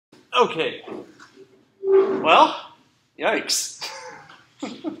Okay. Well, yikes.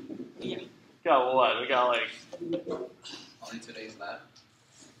 Got what? We got like... Only today's lab?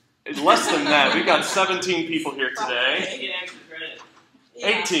 Less than that. We got 17 people here today.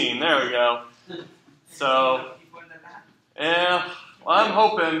 18, there we go. So, yeah, well, I'm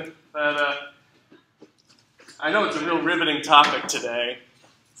hoping that, I know it's a real riveting topic today,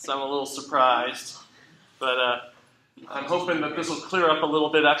 so I'm a little surprised. But I'm hoping that this will clear up a little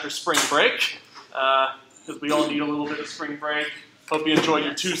bit after spring break, because we all need a little bit of spring break. Hope you enjoyed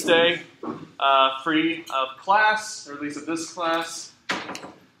your Tuesday free of class, or at least of this class.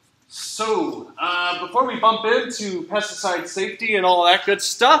 So, before we bump into pesticide safety and all that good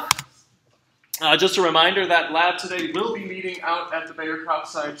stuff, just a reminder that lab today will be meeting out at the Bayer Crop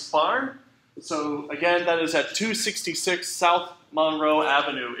Science Farm. So, again, that is at 266 South Monroe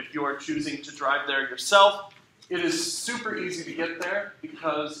Avenue if you are choosing to drive there yourself. It is super easy to get there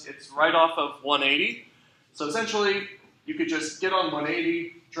because it's right off of 180. So, essentially, you could just get on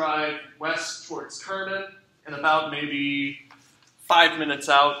 180, drive west towards Kermit, and about maybe 5 minutes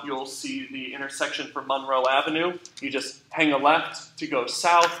out, you'll see the intersection for Monroe Avenue. You just hang a left to go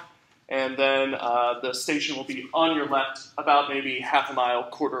south, and then the station will be on your left about maybe half a mile,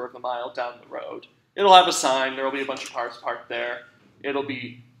 quarter of a mile down the road. It'll have a sign. There will be a bunch of cars parked there. It'll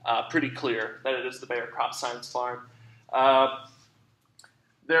be pretty clear that it is the Bayer Crop Science Farm.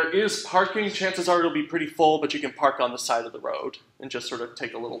 There is parking. Chances are it'll be pretty full, but you can park on the side of the road and just sort of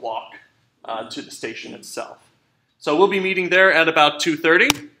take a little walk to the station itself. So we'll be meeting there at about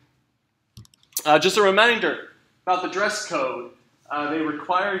 2:30. Just a reminder about the dress code. They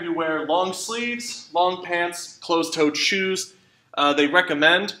require you wear long sleeves, long pants, closed-toed shoes. They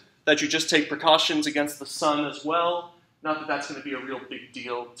recommend that you just take precautions against the sun as well. Not that that's going to be a real big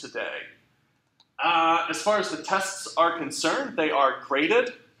deal today. As far as the tests are concerned, they are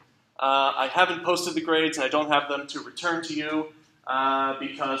graded. I haven't posted the grades, and I don't have them to return to you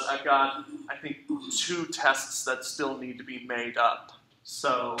because I've got, I think, 2 tests that still need to be made up.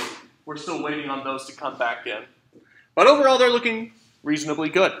 So we're still waiting on those to come back in. But overall, they're looking reasonably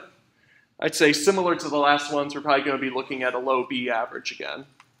good. I'd say similar to the last ones, we're probably going to be looking at a low B average again.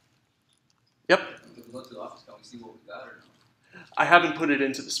 Yep? If we go to the office, can we see what we got or no? I haven't put it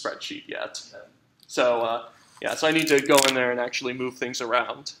into the spreadsheet yet. So, yeah, so I need to go in there and actually move things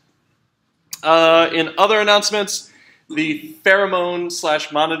around. In other announcements, the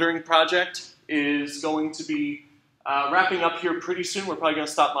pheromone/monitoring project is going to be wrapping up here pretty soon. We're probably going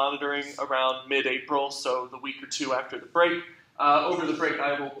to stop monitoring around mid-April, so the week or 2 after the break. Over the break,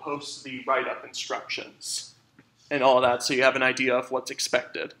 I will post the write-up instructions and all of that, so you have an idea of what's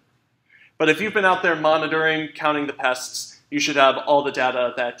expected. But if you've been out there monitoring, counting the pests, you should have all the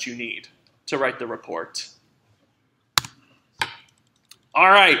data that you need to write the report. All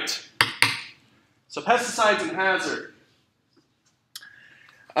right. So pesticides and hazard.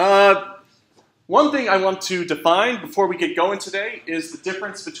 One thing I want to define before we get going today is the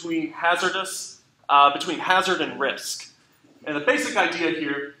difference between hazard and risk. And the basic idea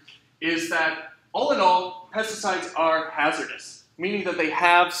here is that, all in all, pesticides are hazardous, meaning that they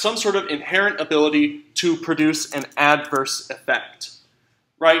have some sort of inherent ability to produce an adverse effect,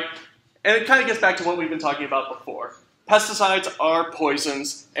 right? And it kind of gets back to what we've been talking about before. Pesticides are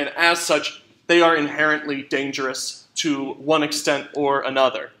poisons, and as such, they are inherently dangerous to one extent or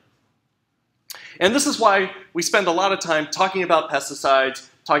another. And this is why we spend a lot of time talking about pesticides,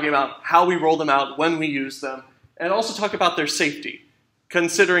 talking about how we roll them out, when we use them, and also talk about their safety,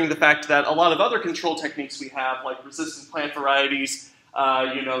 considering the fact that a lot of other control techniques we have, like resistant plant varieties,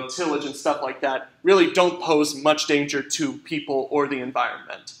 tillage and stuff like that, really don't pose much danger to people or the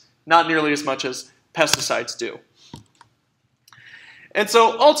environment. Not nearly as much as pesticides do. And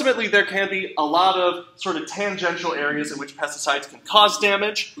so ultimately there can be a lot of sort of tangential areas in which pesticides can cause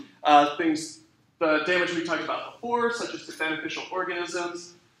damage. The damage we talked about before, such as to beneficial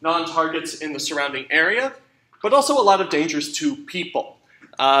organisms, non-targets in the surrounding area, but also a lot of dangers to people.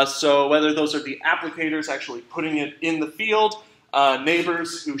 So whether those are the applicators actually putting it in the field,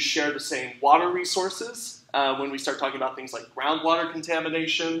 neighbors who share the same water resources, when we start talking about things like groundwater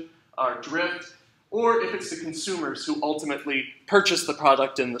contamination or drift, or if it's the consumers who ultimately purchase the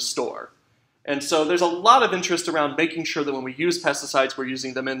product in the store. And so there's a lot of interest around making sure that when we use pesticides, we're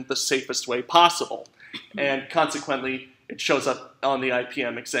using them in the safest way possible. And consequently, it shows up on the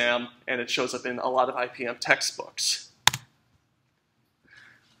IPM exam, and it shows up in a lot of IPM textbooks.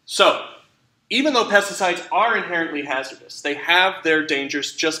 So, even though pesticides are inherently hazardous, they have their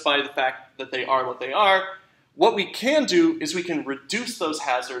dangers just by the fact that they are what they are. What we can do is we can reduce those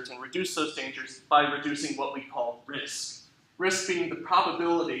hazards and reduce those dangers by reducing what we call risk. Risk being the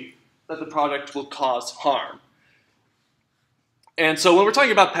probability that the product will cause harm. And so when we're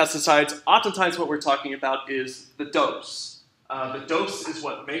talking about pesticides, oftentimes what we're talking about is the dose. The dose is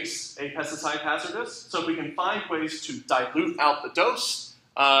what makes a pesticide hazardous. So if we can find ways to dilute out the dose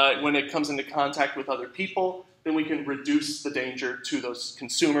when it comes into contact with other people, then we can reduce the danger to those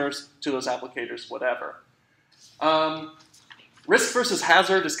consumers, to those applicators, whatever. Risk versus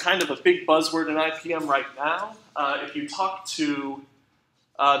hazard is kind of a big buzzword in IPM right now. If you talk to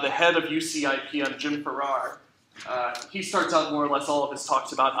the head of UC IPM, Jim Farrar, he starts out more or less all of his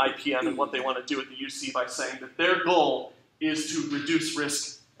talks about IPM and what they want to do at the UC by saying that their goal is to reduce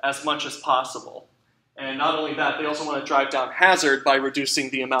risk as much as possible. And not only that, they also want to drive down hazard by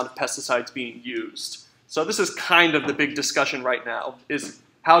reducing the amount of pesticides being used. So this is kind of the big discussion right now, is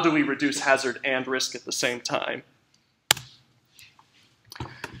how do we reduce hazard and risk at the same time?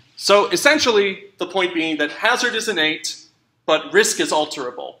 So essentially, the point being that hazard is innate, but risk is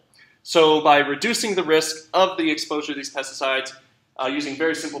alterable. So by reducing the risk of the exposure to these pesticides, using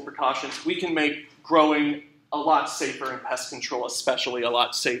very simple precautions, we can make growing a lot safer and pest control especially a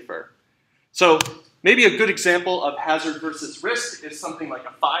lot safer. So maybe a good example of hazard versus risk is something like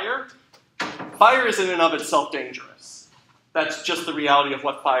a fire. Fire is in and of itself dangerous. That's just the reality of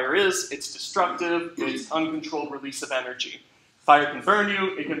what fire is. It's destructive. It's uncontrolled release of energy. Fire can burn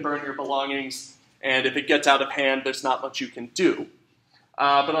you. It can burn your belongings. And if it gets out of hand, there's not much you can do.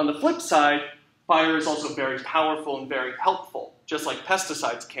 But on the flip side, fire is also very powerful and very helpful, just like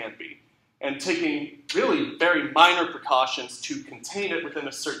pesticides can be. And taking really very minor precautions to contain it within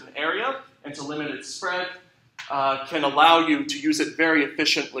a certain area and to limit its spread can allow you to use it very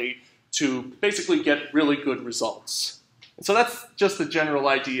efficiently to basically get really good results. And so that's just the general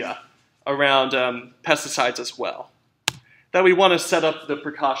idea around pesticides as well, that we want to set up the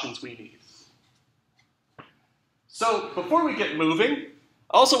precautions we need. So before we get moving,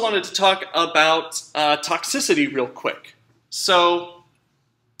 I also wanted to talk about toxicity real quick. So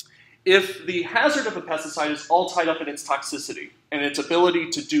if the hazard of a pesticide is all tied up in its toxicity and its ability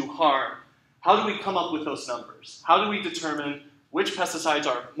to do harm, how do we come up with those numbers? How do we determine which pesticides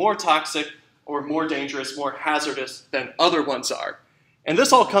are more toxic or more dangerous, more hazardous than other ones are? And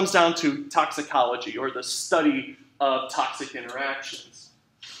this all comes down to toxicology, or the study of toxic interactions.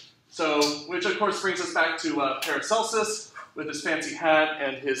 So, which of course brings us back to Paracelsus with his fancy hat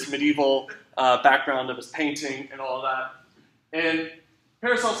and his medieval background of his painting and all of that. And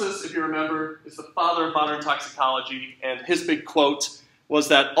Paracelsus, if you remember, is the father of modern toxicology, and his big quote was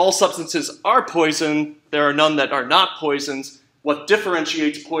that all substances are poison, there are none that are not poisons. What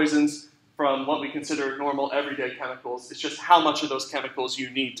differentiates poisons from what we consider normal everyday chemicals is just how much of those chemicals you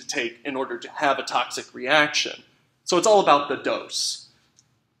need to take in order to have a toxic reaction. So it's all about the dose,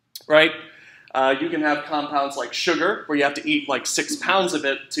 right? You can have compounds like sugar, where you have to eat like 6 pounds of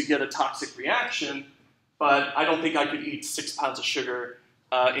it to get a toxic reaction, but I don't think I could eat 6 pounds of sugar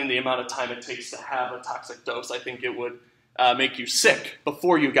in the amount of time it takes to have a toxic dose. I think it would make you sick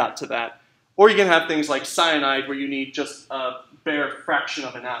before you got to that. Or you can have things like cyanide, where you need just a bare fraction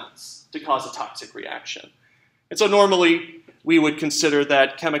of an ounce to cause a toxic reaction. And so normally we would consider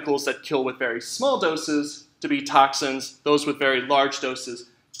that chemicals that kill with very small doses to be toxins, those with very large doses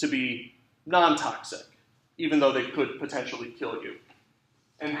to be non-toxic, even though they could potentially kill you.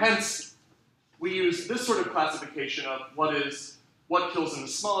 And hence, we use this sort of classification of what kills in the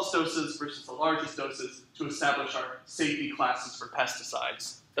smallest doses versus the largest doses to establish our safety classes for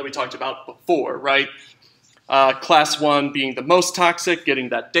pesticides that we talked about before, right? Class 1 being the most toxic, getting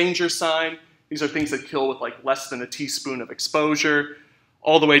that danger sign. These are things that kill with like less than a teaspoon of exposure,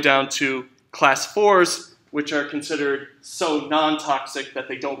 all the way down to class 4s, which are considered so non-toxic that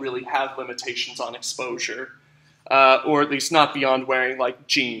they don't really have limitations on exposure, or at least not beyond wearing like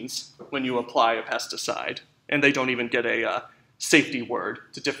jeans when you apply a pesticide, and they don't even get a safety word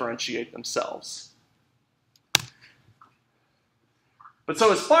to differentiate themselves. But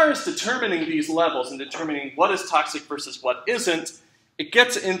so as far as determining these levels and determining what is toxic versus what isn't, it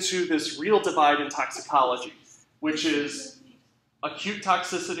gets into this real divide in toxicology, which is acute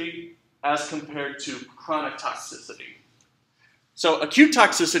toxicity as compared to chronic toxicity. So acute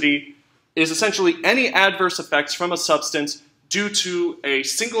toxicity is essentially any adverse effects from a substance due to a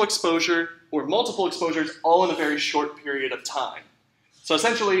single exposure or multiple exposures all in a very short period of time. So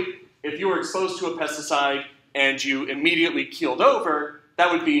essentially, if you were exposed to a pesticide and you immediately keeled over,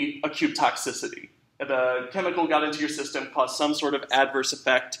 that would be acute toxicity. If a chemical got into your system, caused some sort of adverse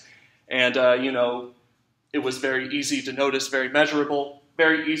effect, and it was very easy to notice, very measurable,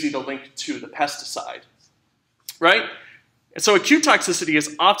 very easy to link to the pesticide, right? And so acute toxicity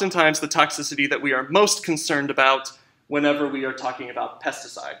is oftentimes the toxicity that we are most concerned about whenever we are talking about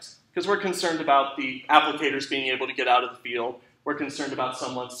pesticides. because we're concerned about the applicators being able to get out of the field. We're concerned about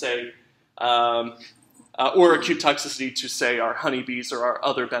someone, say, or acute toxicity to, say, our honeybees or our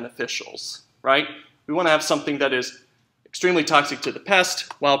other beneficials, right? We want to have something that is extremely toxic to the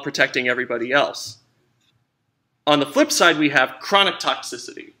pest while protecting everybody else. On the flip side, we have chronic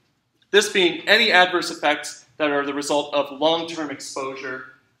toxicity. This being any adverse effects that are the result of long-term exposure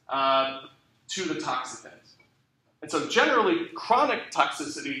to the toxicant. And so generally, chronic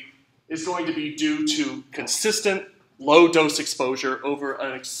toxicity is going to be due to consistent low-dose exposure over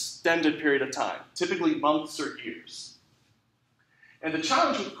an extended period of time, typically months or years. And the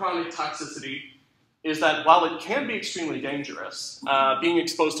challenge with chronic toxicity is that while it can be extremely dangerous, being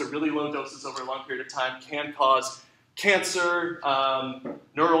exposed to really low doses over a long period of time can cause cancer,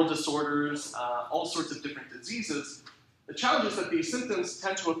 neural disorders, all sorts of different diseases. The challenge is that these symptoms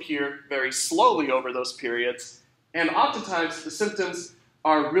tend to appear very slowly over those periods, and oftentimes the symptoms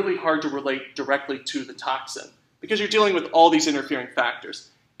are really hard to relate directly to the toxin because you're dealing with all these interfering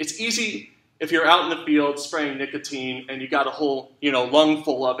factors. It's easy if you're out in the field spraying nicotine and you got a whole, lung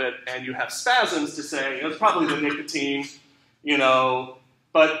full of it and you have spasms to say, it's probably the nicotine,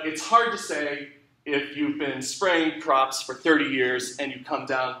 but it's hard to say if you've been spraying crops for 30 years and you come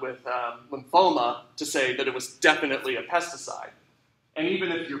down with lymphoma to say that it was definitely a pesticide. And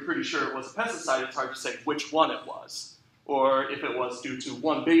even if you're pretty sure it was a pesticide, it's hard to say which one it was, or if it was due to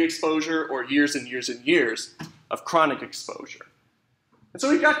one big exposure or years and years and years of chronic exposure. And so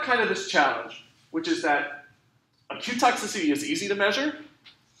we've got kind of this challenge, which is that acute toxicity is easy to measure,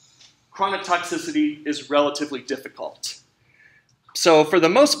 chronic toxicity is relatively difficult. So for the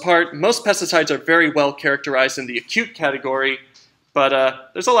most part, most pesticides are very well characterized in the acute category,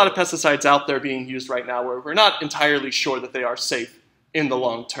 but there's a lot of pesticides out there being used right now where we're not entirely sure that they are safe in the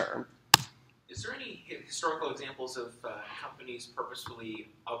long term. Is there any historical examples of companies purposefully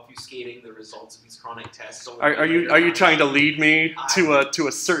obfuscating the results of these chronic tests? Are you trying to lead me to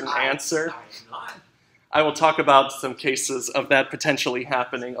a certain answer? I am not. I will talk about some cases of that potentially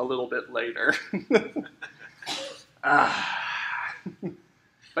happening a little bit later.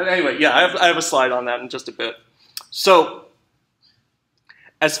 But anyway, yeah, I have a slide on that in just a bit. So,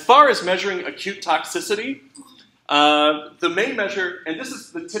 as far as measuring acute toxicity, the main measure, and this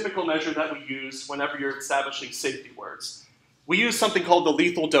is the typical measure that we use whenever you're establishing safety words, we use something called the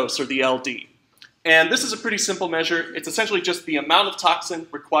lethal dose, or the LD. And this is a pretty simple measure. It's essentially just the amount of toxin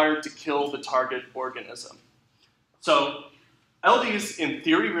required to kill the target organism. So, LD is, in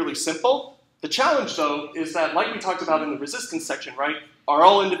theory, really simple. The challenge, though, is that, like we talked about in the resistance section, right? Are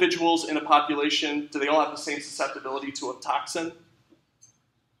all individuals in a population, do they all have the same susceptibility to a toxin?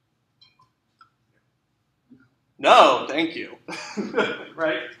 No, thank you.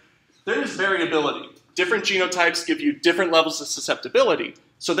 Right? There is variability. Different genotypes give you different levels of susceptibility.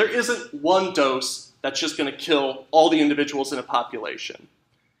 So there isn't one dose that's just going to kill all the individuals in a population.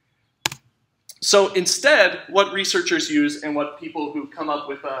 So instead, what researchers use and what people who come up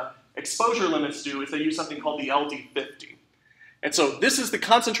with exposure limits do is they use something called the LD50. And so this is the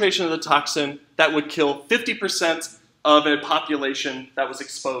concentration of the toxin that would kill 50% of a population that was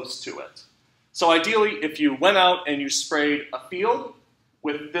exposed to it. So ideally, if you went out and you sprayed a field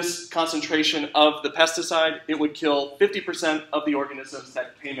with this concentration of the pesticide, it would kill 50% of the organisms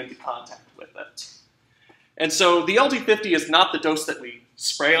that came into contact with it. And so the LD50 is not the dose that we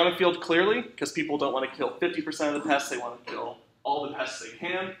spray on a field clearly, because people don't want to kill 50% of the pests, they want to kill all the pests they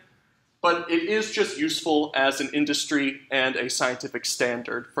can. But it is just useful as an industry and a scientific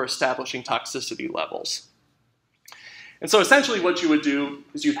standard for establishing toxicity levels. And so essentially what you would do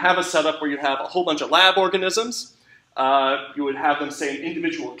is you'd have a setup where you have a whole bunch of lab organisms. You would have them, say, in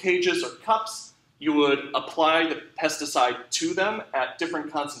individual cages or cups. You would apply the pesticide to them at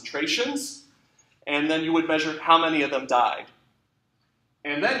different concentrations, and then you would measure how many of them died.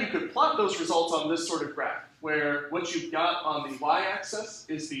 And then you could plot those results on this sort of graph, where what you've got on the y-axis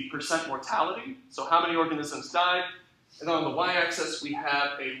is the percent mortality, so how many organisms died, and on the y-axis we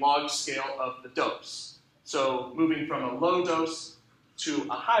have a log scale of the dose. So moving from a low dose to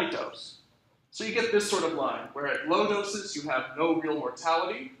a high dose. So you get this sort of line, where at low doses you have no real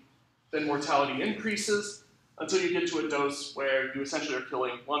mortality, then mortality increases until you get to a dose where you essentially are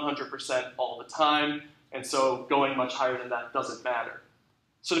killing 100% all the time, and so going much higher than that doesn't matter.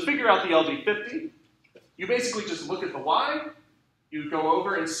 So to figure out the LD50, you basically just look at the Y, you go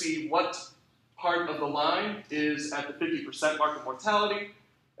over and see what part of the line is at the 50% mark of mortality,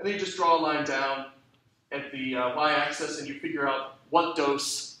 and then you just draw a line down at the y-axis and you figure out what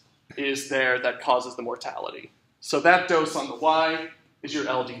dose is there that causes the mortality. So that dose on the Y is your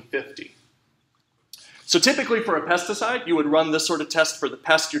LD50. So typically for a pesticide, you would run this sort of test for the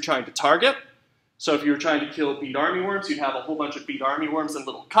pest you're trying to target. So if you were trying to kill beet armyworms, you'd have a whole bunch of beet armyworms in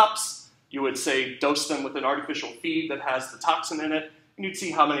little cups. You would, say, dose them with an artificial feed that has the toxin in it, and you'd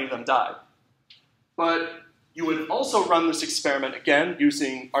see how many of them died. But you would also run this experiment, again,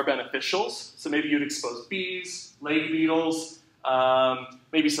 using our beneficials. So maybe you'd expose bees, lady beetles,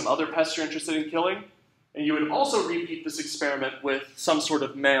 maybe some other pests you're interested in killing. And you would also repeat this experiment with some sort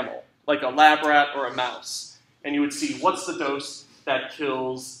of mammal, like a lab rat or a mouse. And you would see what's the dose that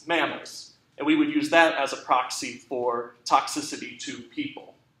kills mammals. And we would use that as a proxy for toxicity to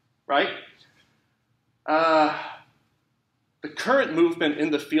people, right? The current movement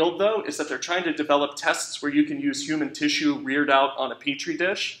in the field, though, is that they're trying to develop tests where you can use human tissue reared out on a petri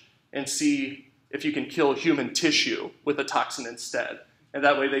dish and see if you can kill human tissue with a toxin instead. And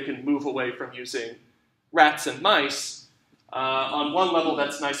that way they can move away from using rats and mice. On one level,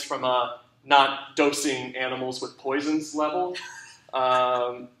 that's nice from a not dosing animals with poisons level.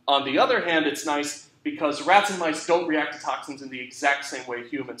 On the other hand, it's nice because rats and mice don't react to toxins in the exact same way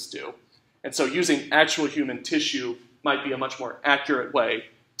humans do. And so using actual human tissue might be a much more accurate way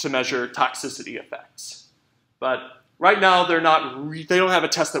to measure toxicity effects. But right now, they don't have a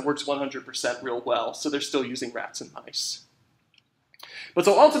test that works 100% real well, so they're still using rats and mice. But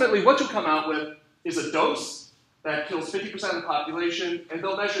so ultimately, what you'll come out with is a dose that kills 50% of the population, and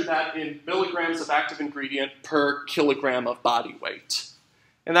they'll measure that in milligrams of active ingredient per kilogram of body weight.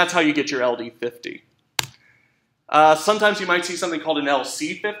 And that's how you get your LD50. Sometimes you might see something called an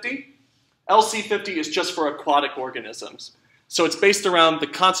LC50. LC50 is just for aquatic organisms. So it's based around the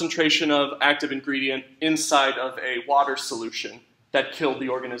concentration of active ingredient inside of a water solution that killed the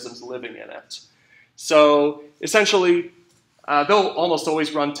organisms living in it. So essentially, they'll almost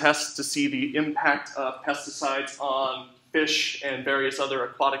always run tests to see the impact of pesticides on fish and various other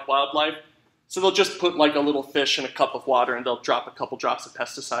aquatic wildlife. So they'll just put like a little fish in a cup of water and they'll drop a couple drops of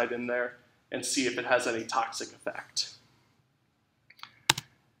pesticide in there and see if it has any toxic effect.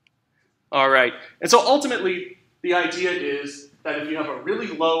 All right, and so ultimately, the idea is that if you have a really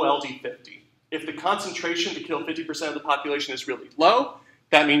low LD50, if the concentration to kill 50% of the population is really low,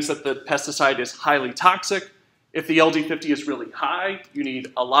 that means that the pesticide is highly toxic. If the LD50 is really high, you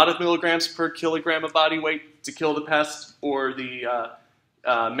need a lot of milligrams per kilogram of body weight to kill the pest or the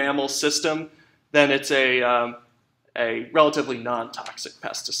mammal system, then it's a relatively non-toxic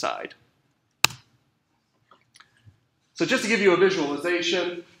pesticide. So just to give you a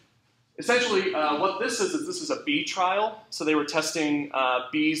visualization, essentially what this is a bee trial. So they were testing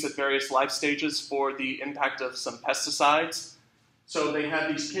bees at various life stages for the impact of some pesticides. So they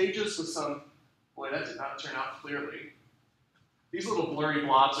had these cages with some, boy, that did not turn out clearly. These little blurry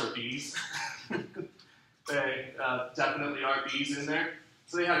blobs are bees. They definitely are bees in there.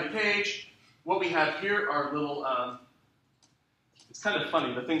 So they have a cage. What we have here are little, it's kind of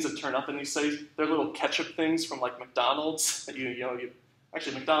funny, the things that turn up in these studies, they're little ketchup things from like McDonald's.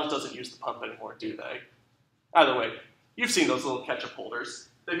 Actually, McDonald's doesn't use the pump anymore, do they? Either way, you've seen those little ketchup holders.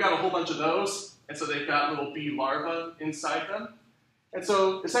 They've got a whole bunch of those, and so they've got little bee larvae inside them. And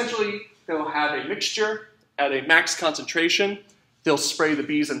so essentially, they'll have a mixture at a max concentration. They'll spray the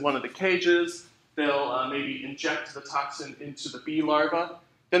bees in one of the cages. They'll maybe inject the toxin into the bee larva.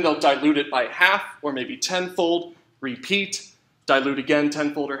 Then they'll dilute it by half or maybe tenfold, repeat, dilute again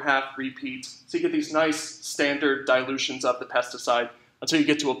tenfold or half, repeat. So you get these nice standard dilutions of the pesticide until you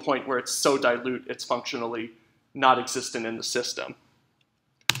get to a point where it's so dilute it's functionally not existent in the system.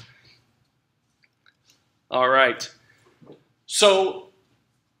 All right. So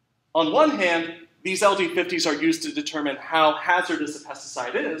on one hand, these LD50s are used to determine how hazardous a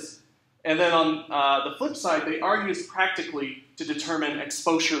pesticide is. And then on the flip side, they are used practically to determine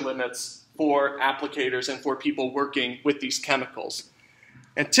exposure limits for applicators and for people working with these chemicals.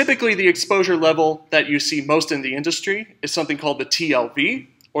 And typically the exposure level that you see most in the industry is something called the TLV,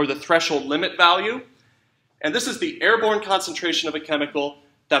 or the threshold limit value. And this is the airborne concentration of a chemical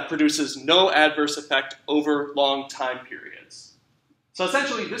that produces no adverse effect over long time periods. So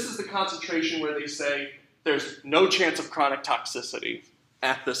essentially this is the concentration where they say there's no chance of chronic toxicity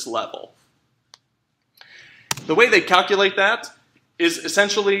at this level. The way they calculate that is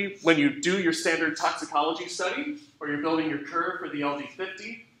essentially when you do your standard toxicology study, or you're building your curve for the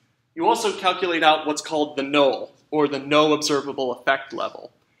LD50, you also calculate out what's called the null, or the no observable effect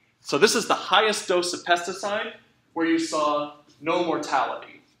level. So this is the highest dose of pesticide where you saw no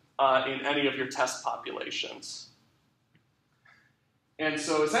mortality in any of your test populations. And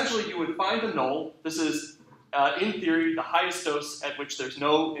so essentially you would find the null. This is, in theory, the highest dose at which there's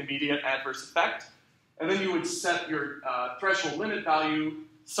no immediate adverse effect. And then you would set your threshold limit value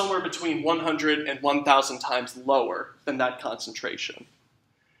somewhere between 100 and 1,000 times lower than that concentration.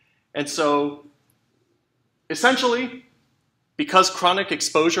 And so, essentially, because chronic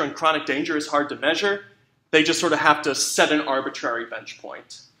exposure and chronic danger is hard to measure, they just sort of have to set an arbitrary bench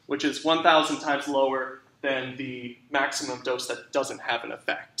point, which is 1,000 times lower than the maximum dose that doesn't have an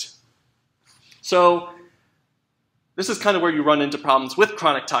effect. So this is kind of where you run into problems with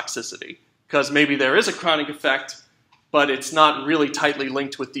chronic toxicity, because maybe there is a chronic effect, but it's not really tightly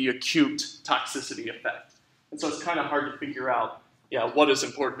linked with the acute toxicity effect. And so it's kind of hard to figure out, yeah, what is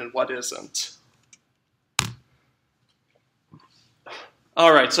important and what isn't.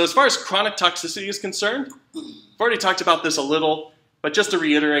 All right, so as far as chronic toxicity is concerned, I've already talked about this a little, but just to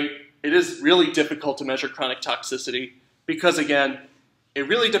reiterate, it is really difficult to measure chronic toxicity because, again, it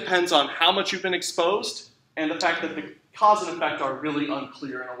really depends on how much you've been exposed and the fact that the cause and effect are really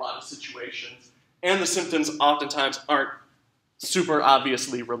unclear in a lot of situations, and the symptoms oftentimes aren't super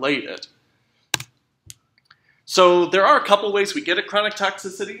obviously related. So there are a couple ways we get at chronic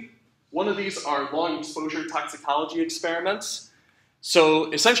toxicity. One of these are long exposure toxicology experiments.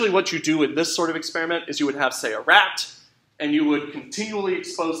 So essentially what you do in this sort of experiment is you would have, say, a rat, and you would continually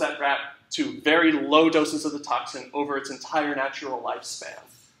expose that rat to very low doses of the toxin over its entire natural lifespan.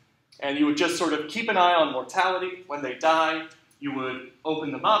 And you would just sort of keep an eye on mortality. When they die, you would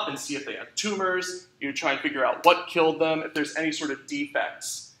open them up and see if they had tumors. You would try and figure out what killed them, if there's any sort of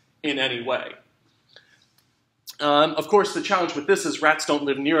defects in any way. Of course, the challenge with this is rats don't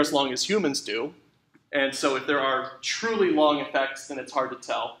live near as long as humans do. And so if there are truly long effects, then it's hard to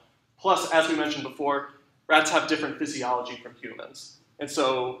tell. Plus, as we mentioned before, rats have different physiology from humans. And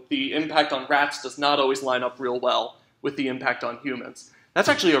so the impact on rats does not always line up real well with the impact on humans. That's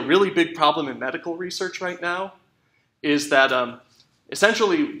actually a really big problem in medical research right now, is that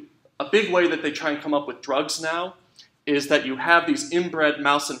essentially a big way that they try and come up with drugs now is that you have these inbred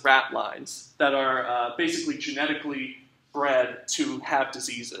mouse and rat lines that are basically genetically bred to have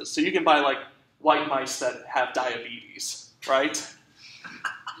diseases. So you can buy like white mice that have diabetes, right?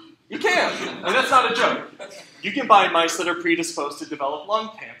 You can, and that's not a joke. You can buy mice that are predisposed to develop lung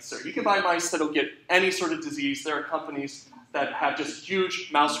cancer. You can buy mice that will get any sort of disease. There are companies that have just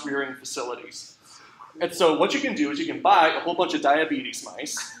huge mouse rearing facilities. And so what you can do is you can buy a whole bunch of diabetes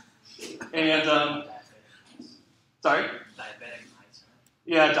mice, and, sorry? Diabetic mice.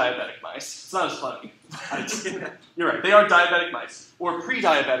 Yeah, diabetic mice. It's not as funny. You're right, they are diabetic mice, or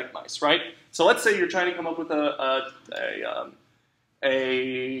pre-diabetic mice, right? So let's say you're trying to come up with a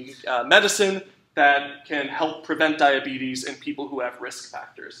medicine that can help prevent diabetes in people who have risk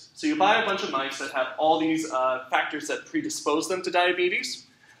factors. So you buy a bunch of mice that have all these factors that predispose them to diabetes,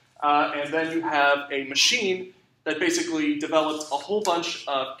 and then you have a machine that basically develops a whole bunch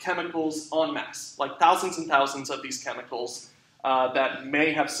of chemicals en masse, like thousands and thousands of these chemicals that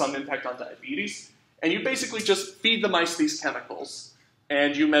may have some impact on diabetes. And you basically just feed the mice these chemicals,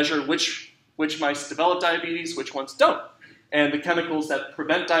 and you measure which mice develop diabetes, which ones don't. And the chemicals that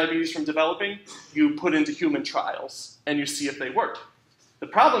prevent diabetes from developing, you put into human trials, and you see if they work. The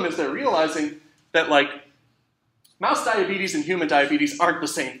problem is they're realizing that, like, mouse diabetes and human diabetes aren't the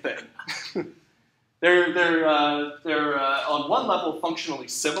same thing. They're on one level functionally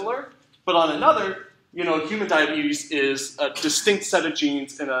similar, but on another, you know, human diabetes is a distinct set of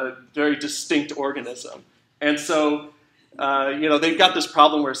genes in a very distinct organism. And so, you know, they've got this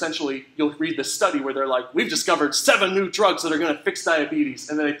problem where essentially you'll read this study where they're like, we've discovered 7 new drugs that are going to fix diabetes,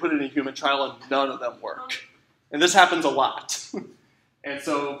 and then they put it in a human trial and none of them work. And this happens a lot. And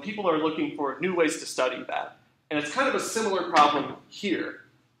so people are looking for new ways to study that. And it's kind of a similar problem here,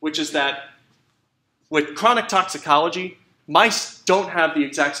 which is that with chronic toxicology, mice don't have the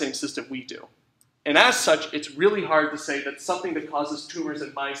exact same system we do. And as such, it's really hard to say that something that causes tumors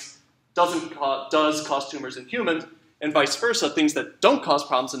in mice does cause tumors in humans, and vice versa, things that don't cause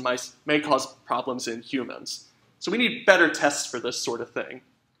problems in mice may cause problems in humans. So we need better tests for this sort of thing.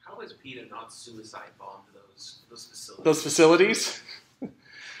 How is PETA not suicide bombed those facilities? Those facilities?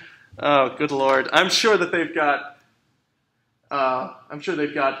 Oh, good Lord. I'm sure that they've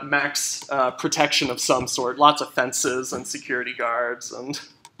got max protection of some sort, lots of fences and security guards and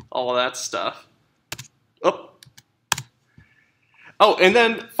all of that stuff. Oh, and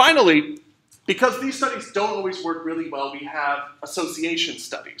then finally, because these studies don't always work really well, we have association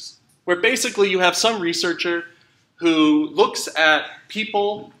studies, where basically you have some researcher who looks at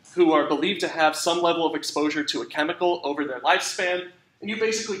people who are believed to have some level of exposure to a chemical over their lifespan, and you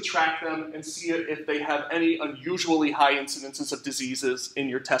basically track them and see if they have any unusually high incidences of diseases in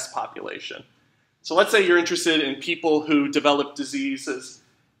your test population. So let's say you're interested in people who develop diseases.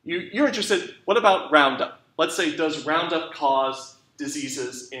 You're interested, what about Roundup? Let's say, does Roundup cause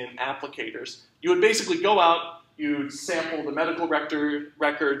diseases in applicators. You would basically go out, you'd sample the medical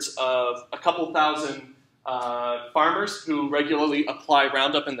records of a couple thousand farmers who regularly apply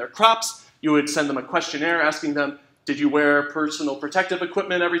Roundup in their crops. You would send them a questionnaire asking them, did you wear personal protective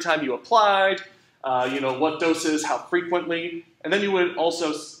equipment every time you applied? What doses, how frequently? And then you would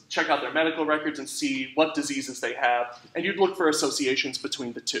also check out their medical records and see what diseases they have, and you'd look for associations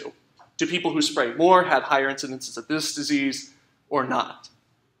between the two. Do people who spray more had higher incidences of this disease or not?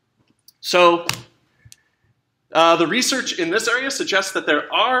 So the research in this area suggests that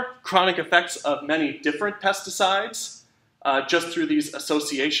there are chronic effects of many different pesticides just through these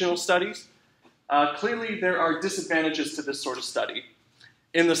associational studies. Clearly, there are disadvantages to this sort of study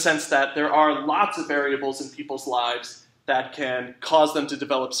in the sense that there are lots of variables in people's lives that can cause them to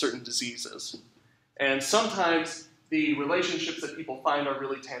develop certain diseases. And sometimes the relationships that people find are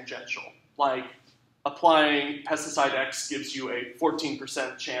really tangential, like applying pesticide X gives you a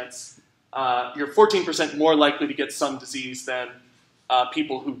 14% chance, you're 14% more likely to get some disease than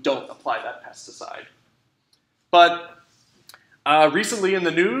people who don't apply that pesticide. But recently in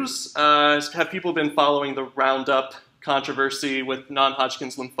the news, have people been following the Roundup controversy with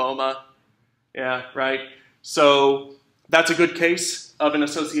non-Hodgkin's lymphoma? Yeah, right. So that's a good case of an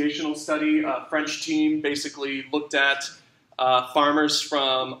associational study. A French team basically looked at farmers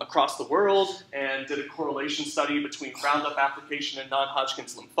from across the world and did a correlation study between Roundup application and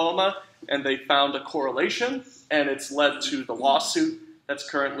non-Hodgkin's lymphoma, and they found a correlation, and it's led to the lawsuit that's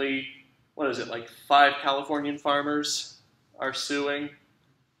currently, what is it, like 5 Californian farmers are suing.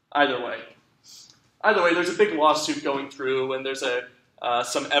 Either way, there's a big lawsuit going through, and there's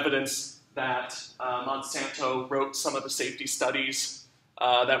some evidence that Monsanto wrote some of the safety studies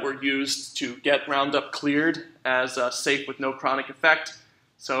that were used to get Roundup cleared as safe with no chronic effect.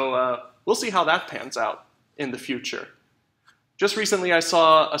 So we'll see how that pans out in the future. Just recently I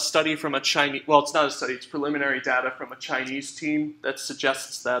saw a study from a Chinese, well, it's not a study, it's preliminary data from a Chinese team that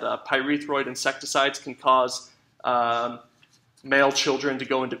suggests that pyrethroid insecticides can cause male children to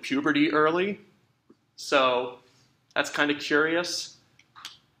go into puberty early. So that's kind of curious.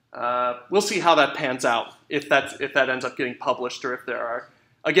 We'll see how that pans out, if that ends up getting published, or if there are.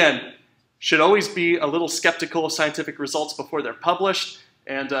 Again, should always be a little skeptical of scientific results before they're published,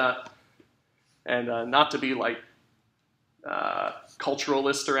 and not to be like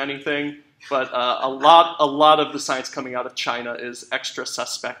culturalist or anything, but a lot of the science coming out of China is extra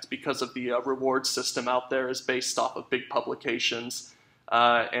suspect because of the reward system out there is based off of big publications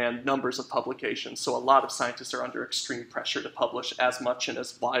and numbers of publications. So a lot of scientists are under extreme pressure to publish as much and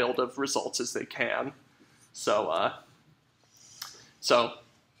as wild of results as they can. So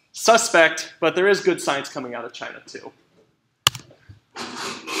suspect, but there is good science coming out of China too.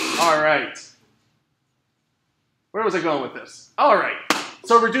 All right. Where was I going with this? All right.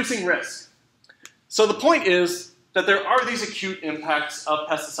 So reducing risk. So the point is that there are these acute impacts of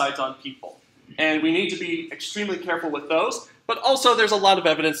pesticides on people, and we need to be extremely careful with those. But also there's a lot of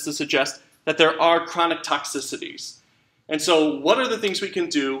evidence to suggest that there are chronic toxicities. And so what are the things we can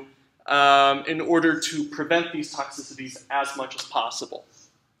do in order to prevent these toxicities as much as possible?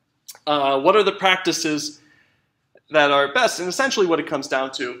 What are the practices that are best? And essentially what it comes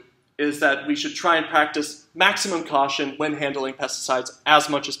down to is that we should try and practice maximum caution when handling pesticides as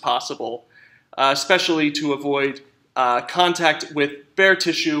much as possible, especially to avoid contact with bare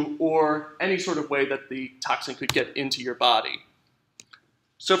tissue or any sort of way that the toxin could get into your body.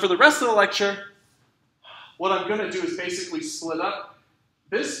 So for the rest of the lecture, what I'm going to do is basically split up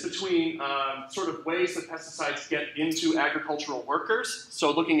this between sort of ways that pesticides get into agricultural workers,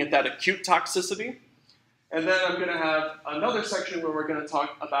 so looking at that acute toxicity. And then I'm going to have another section where we're going to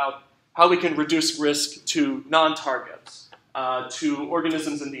talk about how we can reduce risk to non-targets, to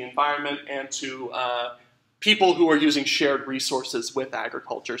organisms in the environment, and to people who are using shared resources with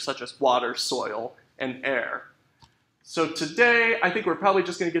agriculture, such as water, soil, and air. So today, I think we're probably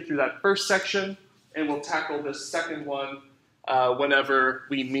just going to get through that first section, and we'll tackle this second one whenever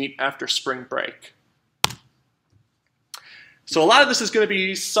we meet after spring break. So a lot of this is going to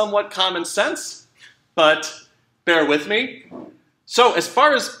be somewhat common sense, but bear with me. So as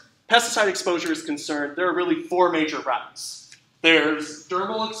far as pesticide exposure is concerned, there are really 4 major routes. There's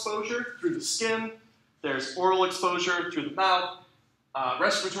dermal exposure through the skin, there's oral exposure through the mouth,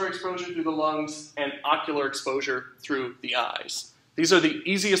 respiratory exposure through the lungs, and ocular exposure through the eyes. These are the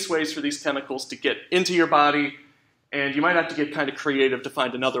easiest ways for these chemicals to get into your body, and you might have to get kind of creative to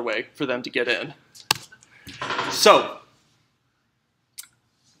find another way for them to get in. So,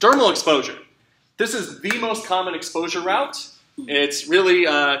 dermal exposure. This is the most common exposure route. It's really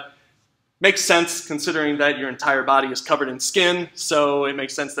Makes sense considering that your entire body is covered in skin, so it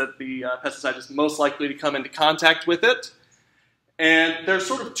makes sense that the pesticide is most likely to come into contact with it. And there's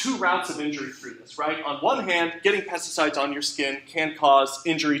sort of two routes of injury through this, right? On one hand, getting pesticides on your skin can cause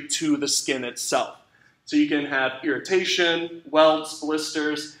injury to the skin itself. So you can have irritation, welts,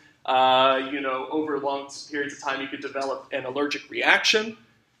 blisters, over long periods of time you could develop an allergic reaction.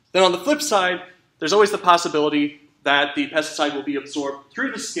 Then on the flip side, there's always the possibility that the pesticide will be absorbed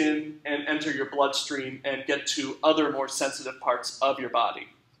through the skin and enter your bloodstream and get to other more sensitive parts of your body.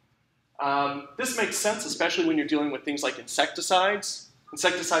 This makes sense, especially when you're dealing with things like insecticides.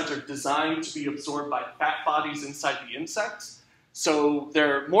 Insecticides are designed to be absorbed by fat bodies inside the insects, so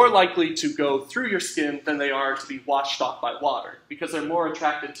they're more likely to go through your skin than they are to be washed off by water, because they're more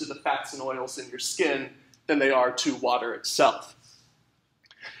attracted to the fats and oils in your skin than they are to water itself.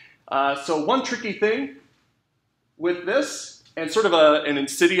 So one tricky thing with this, and sort of an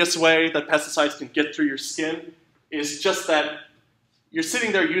insidious way that pesticides can get through your skin, is just that you're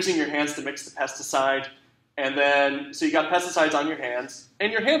sitting there using your hands to mix the pesticide, and then, so you got pesticides on your hands,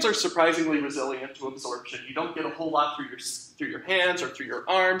 and your hands are surprisingly resilient to absorption. You don't get a whole lot through your hands or through your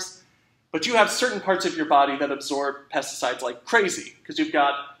arms, but you have certain parts of your body that absorb pesticides like crazy, because you've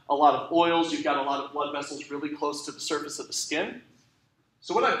got a lot of oils, you've got a lot of blood vessels really close to the surface of the skin.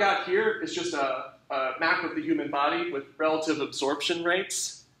 So what I've got here is just a map of the human body with relative absorption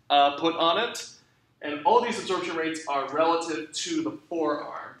rates put on it. And all these absorption rates are relative to the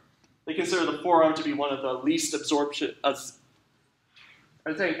forearm. They consider the forearm to be one of the least absorptive parts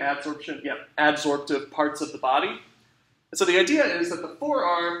of the body. And so the idea is that the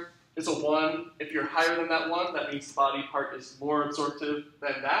forearm is a 1. If you're higher than that 1, that means the body part is more absorptive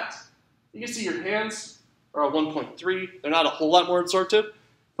than that. You can see your hands are a 1.3. They're not a whole lot more absorptive.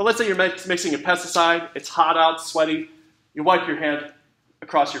 But let's say you're mixing a pesticide. It's hot out, sweaty. You wipe your hand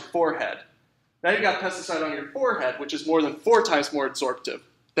across your forehead. Now you've got pesticide on your forehead, which is more than 4 times more absorptive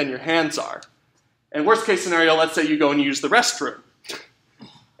than your hands are. And worst case scenario, let's say you go and use the restroom.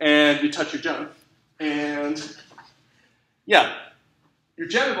 And you touch your junk. And yeah, your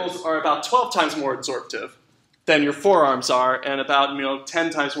genitals are about 12 times more absorptive than your forearms are, and about 10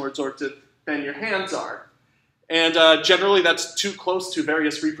 times more absorptive than your hands are. And generally that's too close to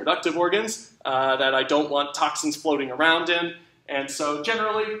various reproductive organs that I don't want toxins floating around in. And so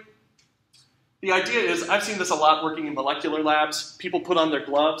generally, the idea is, I've seen this a lot working in molecular labs. People put on their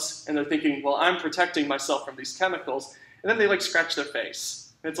gloves, and they're thinking, well, I'm protecting myself from these chemicals. And then they, like, scratch their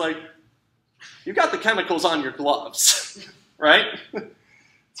face. And it's like, you've got the chemicals on your gloves, right?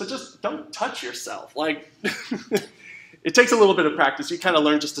 So just don't touch yourself. Like, it takes a little bit of practice. You kind of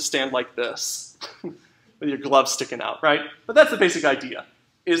learn just to stand like this with your gloves sticking out, right? But that's the basic idea,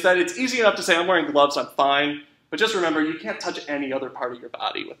 is that it's easy enough to say, I'm wearing gloves, I'm fine. But just remember, you can't touch any other part of your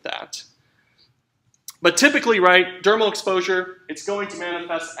body with that. But typically, right, dermal exposure, it's going to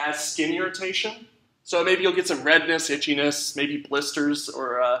manifest as skin irritation. So maybe you'll get some redness, itchiness, maybe blisters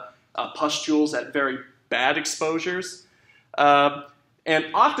or pustules at very bad exposures. And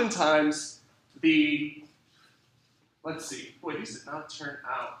oftentimes, let's see, boy, these did not turn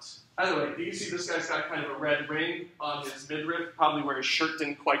out. By the way, do you see this guy's got kind of a red ring on his midriff, probably where his shirt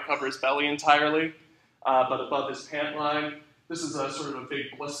didn't quite cover his belly entirely, but above his pant line. This is a sort of a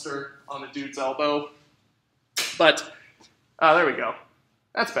big blister on the dude's elbow. But there we go.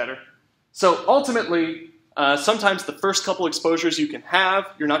 That's better. So ultimately, sometimes the first couple exposures you can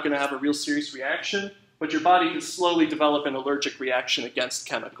have, you're not going to have a real serious reaction, but your body can slowly develop an allergic reaction against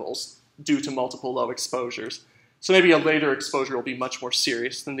chemicals due to multiple low exposures. So maybe a later exposure will be much more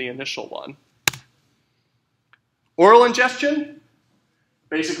serious than the initial one. Oral ingestion,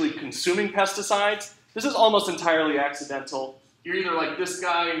 basically consuming pesticides. This is almost entirely accidental. You're either like this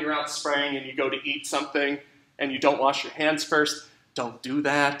guy and you're out spraying and you go to eat something and you don't wash your hands first. Don't do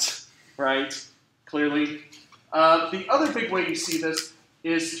that, right? Clearly. The other big way you see this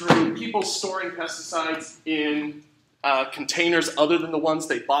is through people storing pesticides in containers other than the ones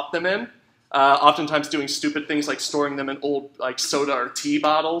they bought them in. Oftentimes doing stupid things like storing them in old soda or tea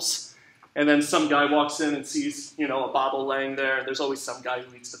bottles. And then some guy walks in and sees a bottle laying there. And there's always some guy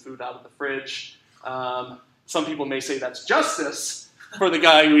who eats the food out of the fridge. Some people may say that's justice for the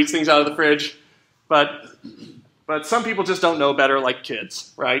guy who eats things out of the fridge. But some people just don't know better, like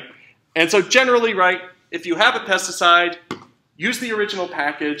kids, right? And so generally, right, if you have a pesticide, use the original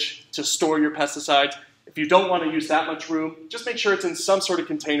package to store your pesticides. If you don't want to use that much room, just make sure it's in some sort of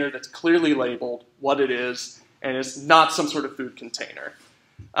container that's clearly labeled what it is, and it's not some sort of food container.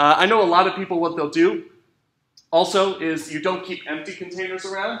 I know a lot of people, what they'll do also is you don't keep empty containers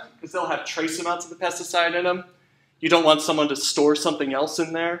around because they'll have trace amounts of the pesticide in them. You don't want someone to store something else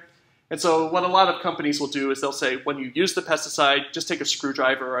in there. And so what a lot of companies will do is they'll say, when you use the pesticide, just take a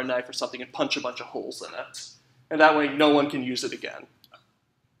screwdriver or a knife or something and punch a bunch of holes in it. And that way no one can use it again.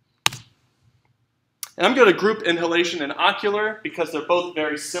 And I'm going to group inhalation and ocular because they're both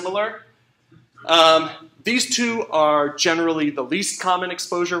very similar. These two are generally the least common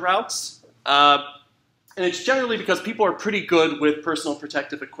exposure routes. And it's generally because people are pretty good with personal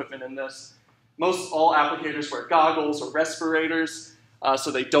protective equipment in this. Most all applicators wear goggles or respirators,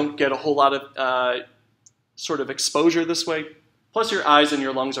 so they don't get a whole lot of sort of exposure this way. Plus your eyes and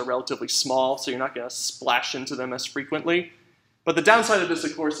your lungs are relatively small, so you're not going to splash into them as frequently. But the downside of this,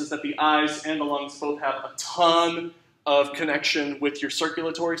 of course, is that the eyes and the lungs both have a ton of connection with your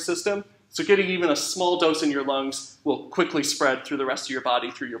circulatory system. So getting even a small dose in your lungs will quickly spread through the rest of your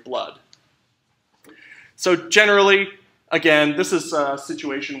body through your blood. So generally, again, this is a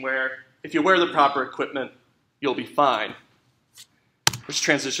situation where if you wear the proper equipment, you'll be fine. Which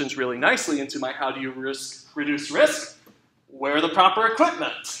transitions really nicely into my how do you reduce risk? Wear the proper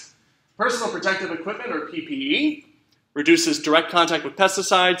equipment. Personal protective equipment, or PPE, reduces direct contact with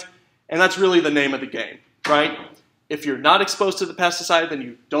pesticides, and that's really the name of the game, right? If you're not exposed to the pesticide, then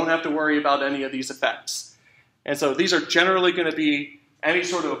you don't have to worry about any of these effects. And so these are generally going to be any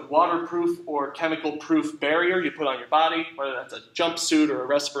sort of waterproof or chemical-proof barrier you put on your body, whether that's a jumpsuit or a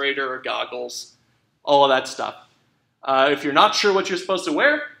respirator or goggles, all of that stuff. If you're not sure what you're supposed to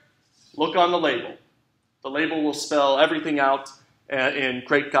wear, look on the label. The label will spell everything out in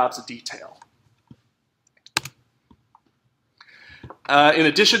great gobs of detail. In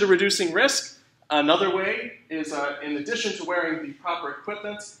addition to reducing risk, another way is, in addition to wearing the proper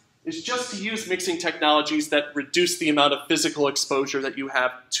equipment, is just to use mixing technologies that reduce the amount of physical exposure that you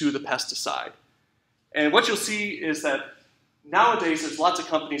have to the pesticide. And what you'll see is that nowadays there's lots of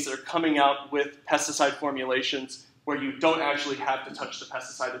companies that are coming out with pesticide formulations where you don't actually have to touch the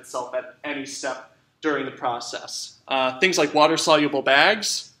pesticide itself at any step during the process. Things like water-soluble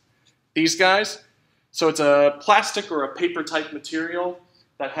bags, these guys. So it's a plastic or a paper-type material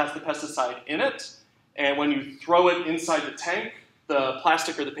that has the pesticide in it, and when you throw it inside the tank, the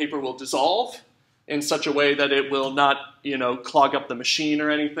plastic or the paper will dissolve in such a way that it will not, clog up the machine or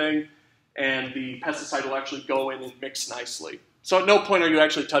anything, and the pesticide will actually go in and mix nicely. So at no point are you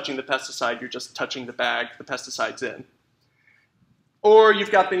actually touching the pesticide, you're just touching the bag the pesticide's in. Or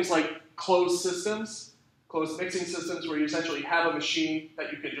you've got things like closed systems, closed mixing systems, where you essentially have a machine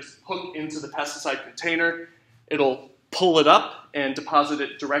that you can just hook into the pesticide container. It'll pull it up and deposit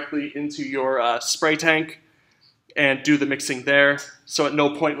it directly into your spray tank and do the mixing there. So at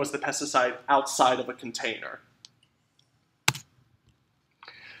no point was the pesticide outside of a container.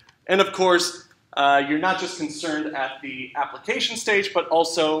 And of course, you're not just concerned at the application stage, but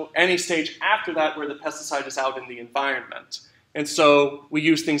also any stage after that where the pesticide is out in the environment. And so we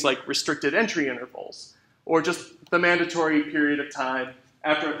use things like restricted entry intervals, or just the mandatory period of time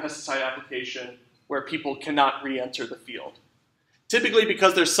after a pesticide application where people cannot re-enter the field. Typically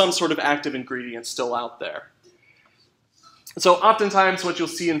because there's some sort of active ingredient still out there. So oftentimes what you'll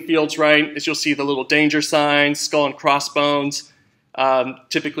see in fields, right, is you'll see the little danger signs, skull and crossbones.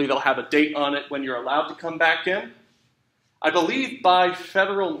 Typically they'll have a date on it when you're allowed to come back in. I believe by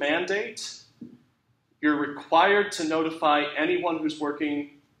federal mandate, you're required to notify anyone who's working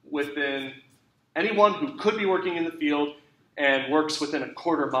within, anyone who could be working in the field and works within a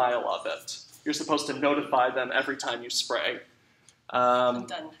quarter mile of it. You're supposed to notify them every time you spray. It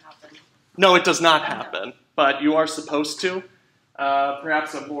doesn't happen. No, it does not happen, but you are supposed to.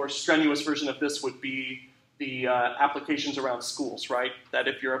 Perhaps a more strenuous version of this would be the applications around schools, right? That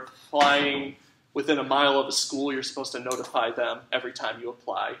if you're applying within a mile of a school, you're supposed to notify them every time you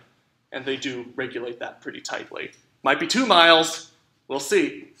apply. And they do regulate that pretty tightly. Might be 2 miles. We'll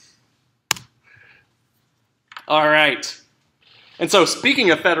see. All right. And so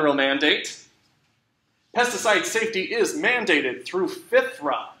speaking of federal mandate, pesticide safety is mandated through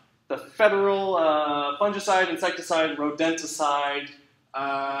FIFRA, the Federal Fungicide, Insecticide, Rodenticide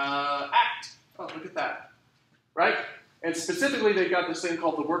Act. Oh, look at that. Right? And specifically, they've got this thing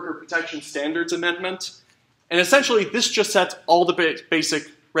called the Worker Protection Standards Amendment. And essentially, this just sets all the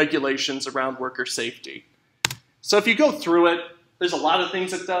basic regulations around worker safety. So if you go through it, there's a lot of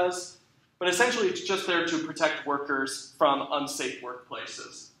things it does, but essentially it's just there to protect workers from unsafe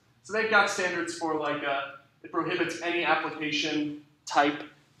workplaces. So they've got standards for it prohibits any application type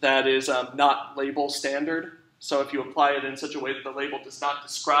that is not label standard. So if you apply it in such a way that the label does not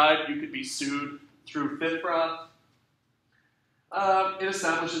describe, you could be sued through FIFRA. It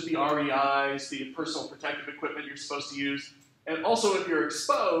establishes the REIs, the personal protective equipment you're supposed to use. And also, if you're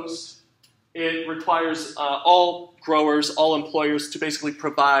exposed, it requires all growers, all employers to basically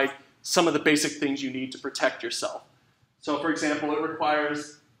provide some of the basic things you need to protect yourself. So for example, it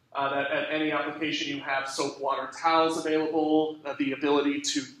requires that at any application you have soap, water, towels available, the ability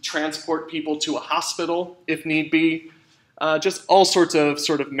to transport people to a hospital if need be, just all sorts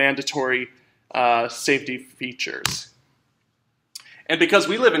of mandatory safety features. And because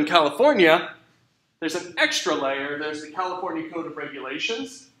we live in California, there's an extra layer. There's the California Code of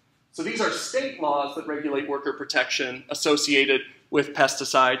Regulations. So these are state laws that regulate worker protection associated with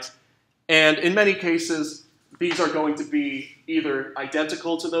pesticides. And in many cases, these are going to be either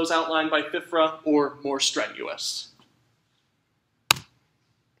identical to those outlined by FIFRA or more strenuous.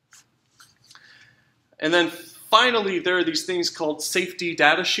 And then finally, there are these things called safety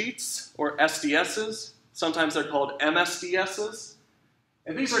data sheets, or SDSs. Sometimes they're called MSDSs.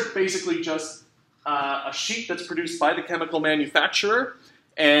 And these are basically just a sheet that's produced by the chemical manufacturer,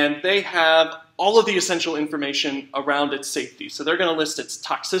 and they have all of the essential information around its safety. So they're going to list its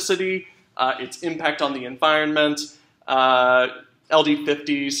toxicity, its impact on the environment,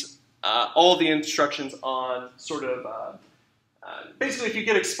 LD50s, all of the instructions on basically if you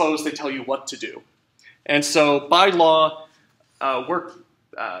get exposed, they tell you what to do. And so by law,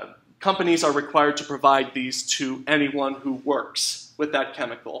 companies are required to provide these to anyone who works with that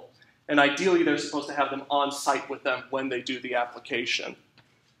chemical. And ideally, they're supposed to have them on site with them when they do the application.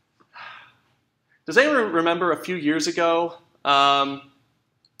 Does anyone remember a few years ago, they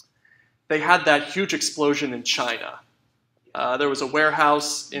had that huge explosion in China? There was a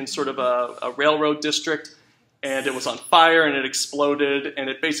warehouse in a railroad district, and it was on fire, and it exploded, and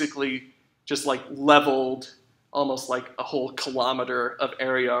it basically just leveled almost a whole kilometer of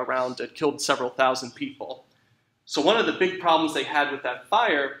area around it, killed several thousand people. So one of the big problems they had with that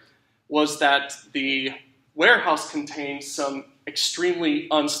fire was that the warehouse contained some extremely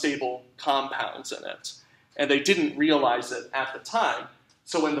unstable compounds in it, and they didn't realize it at the time.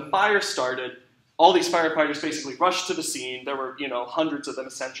 So when the fire started, all these firefighters basically rushed to the scene. There were, hundreds of them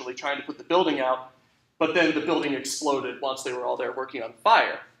essentially trying to put the building out, but then the building exploded once they were all there working on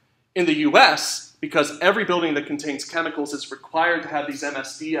fire. In the US, because every building that contains chemicals is required to have these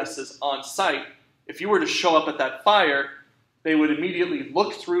MSDSs on site, if you were to show up at that fire, they would immediately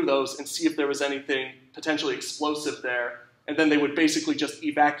look through those and see if there was anything potentially explosive there, and then they would basically just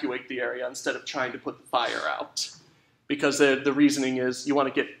evacuate the area instead of trying to put the fire out. Because the reasoning is you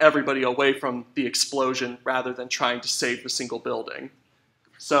want to get everybody away from the explosion rather than trying to save the single building.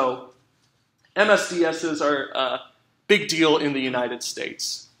 So MSDSs are a big deal in the United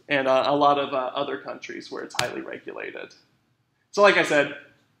States and a lot of other countries where it's highly regulated. So like I said,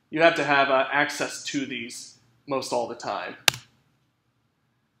 you have to have access to these most all the time.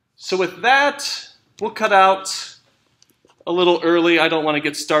 So with that, we'll cut out a little early. I don't want to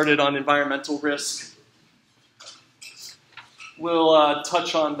get started on environmental risk. We'll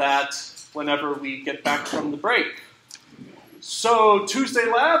touch on that whenever we get back from the break. So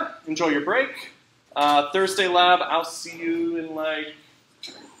Tuesday lab, enjoy your break. Thursday lab, I'll see you in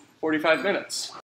 45 minutes.